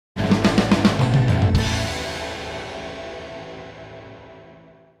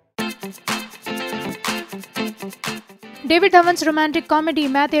David Dhawan's romantic comedy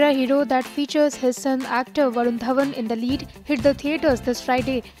Main Tera Hero that features his son actor Varun Dhawan in the lead hit the theatres this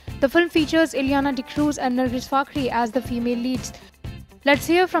Friday. The film features Ileana D'Cruz and Nargis Fakhri as the female leads. Let's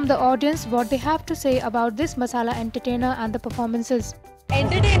hear from the audience what they have to say about this masala entertainer and the performances.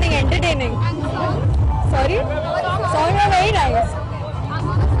 Entertaining. Sorry? Songs are very nice.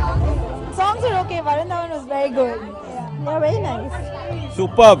 Songs are okay. Varun Dhawan was very good. They are very nice.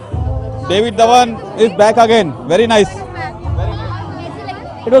 Superb. David Dhawan is back again. Very nice.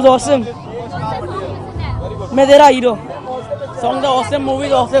 It was awesome. Main Tera Hero. Songs are awesome, movie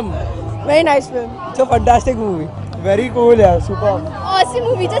is awesome. Very nice film. It's a fantastic movie. Very cool, yeah, super. Awesome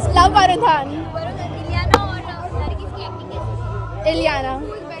movie. Just love Varun Dhawan. Ileana और नरगिस की acting कैसी?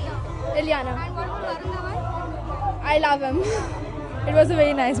 Ileana. I love him. It was a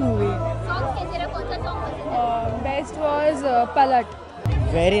very nice movie. Songs कैसे रहा? कौन सा song पसंद है? Best was Palat.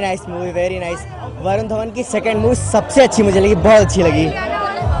 Very nice movie, very nice. Varun Dhawan की सेकंड मूवी सबसे अच्छी मुझे लगी, बहुत अच्छी लगी.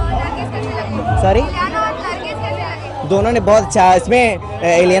 सॉरी? दोनों ने बहुत अच्छा, इसमें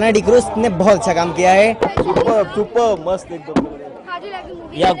इलियाना डिक्रूज ने बहुत अच्छा काम किया है. सुपर मस्त एकदम.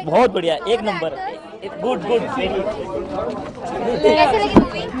 या बहुत बढ़िया, एक नंबर. गुड. कैसे लगी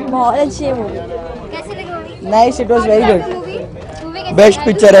मूवी? बहुत अच्छी है मूवी. कैसे लगी movie? Nice, it was very good. Movie कैसी Best लगी?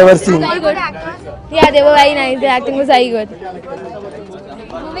 picture ever seen. Very good actors. Yeah, they were very nice. Their acting was very good.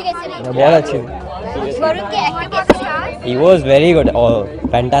 Movie कैसी लगी? बहुत अच्छी. वरुण की एक्टिंग कैसी लगी? He was very good. Oh,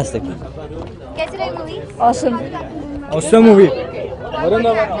 fantastic. कैसी लगी मूवी? Awesome. Awesome movie.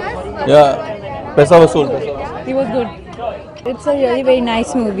 या पैसा वसूल. He was good. It's a really very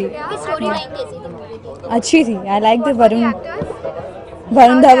nice movie. की स्टोरी लाइन कैसी थी मूवी की? अच्छी थी. I like the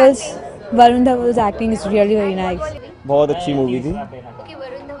Varun Dhawan's acting is really very nice. बहुत अच्छी मूवी थी. ओके,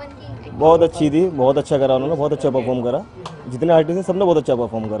 वरुण धवन की एक्टिंग बहुत अच्छी थी. बहुत अच्छा करा उन्होंने. बहुत अच्छा परफॉर्म करा. जितने आर्टिस्ट हैं सबने बहुत अच्छा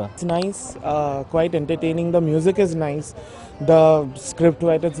परफॉर्म करा. It's nice, quite entertaining. The music is nice. The script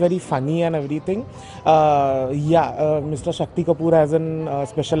writer is very funny and everything. Mr. Shakti Kapoor has a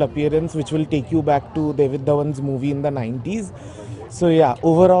special appearance which will take you back to David Dhawan's movie in the 90s. So yeah,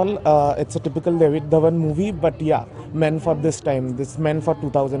 overall it's a typical David Dhawan movie, but yeah, meant for this time. This meant for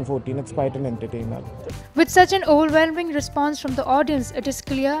 2014. It's quite an entertainer. With such an overwhelming response from the audience, it is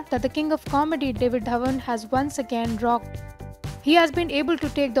clear that the king of comedy David Dhawan has once again rocked. He has been able to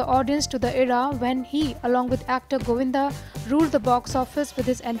take the audience to the era when he, along with actor Govinda, ruled the box office with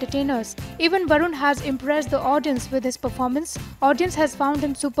his entertainers. Even Varun has impressed the audience with his performance. Audience has found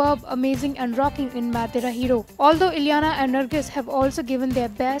him superb, amazing and rocking in Main Tera Hero. Although Ileana and Nargis have also given their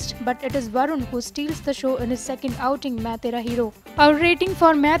best, but it is Varun who steals the show in his second outing, Main Tera Hero. Our rating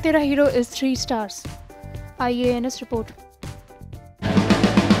for Main Tera Hero is 3 stars. IANS report.